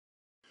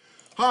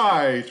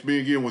Hi, it's me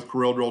again with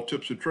Corel Draw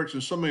Tips and Tricks,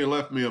 and somebody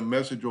left me a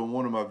message on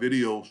one of my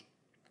videos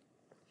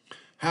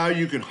how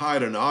you can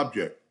hide an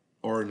object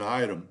or an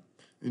item.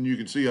 And you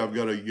can see I've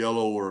got a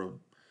yellow or a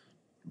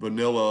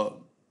vanilla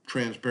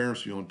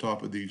transparency on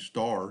top of these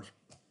stars.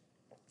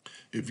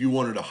 If you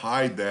wanted to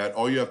hide that,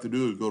 all you have to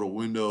do is go to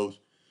Windows,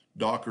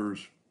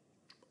 Dockers,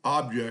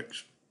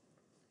 Objects,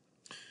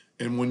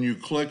 and when you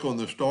click on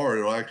the star,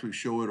 it'll actually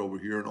show it over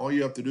here. And all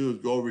you have to do is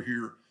go over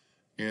here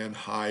and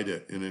hide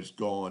it, and it's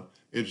gone.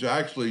 It's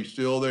actually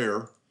still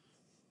there.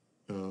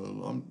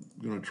 I'm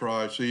going to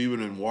try, see,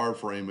 even in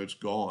wireframe, it's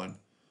gone,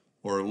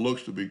 or it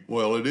looks to be,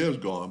 well, it is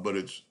gone, but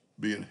it's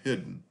being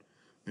hidden,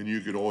 and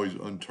you could always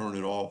unturn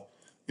it off.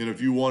 And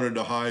if you wanted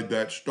to hide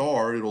that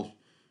star,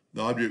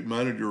 the object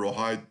manager will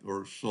hide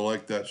or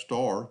select that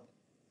star.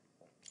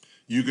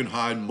 You can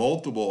hide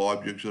multiple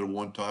objects at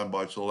one time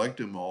by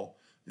selecting them all,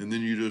 and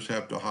then you just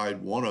have to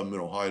hide one of them,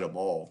 it'll hide them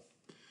all.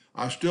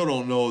 I still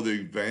don't know the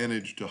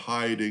advantage to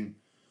hiding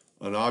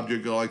an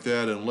object like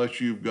that unless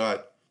you've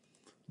got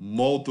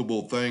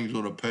multiple things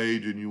on a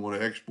page and you want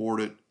to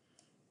export it,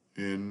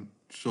 and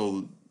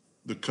so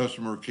the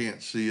customer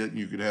can't see it.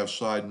 You could have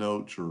side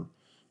notes or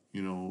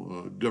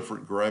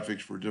different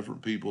graphics for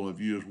different people.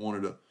 If you just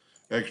wanted to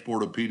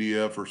export a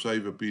PDF or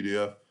save a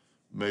PDF,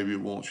 maybe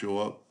it won't show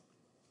up.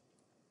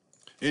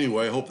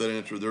 Anyway, I hope that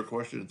answered their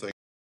question. Thank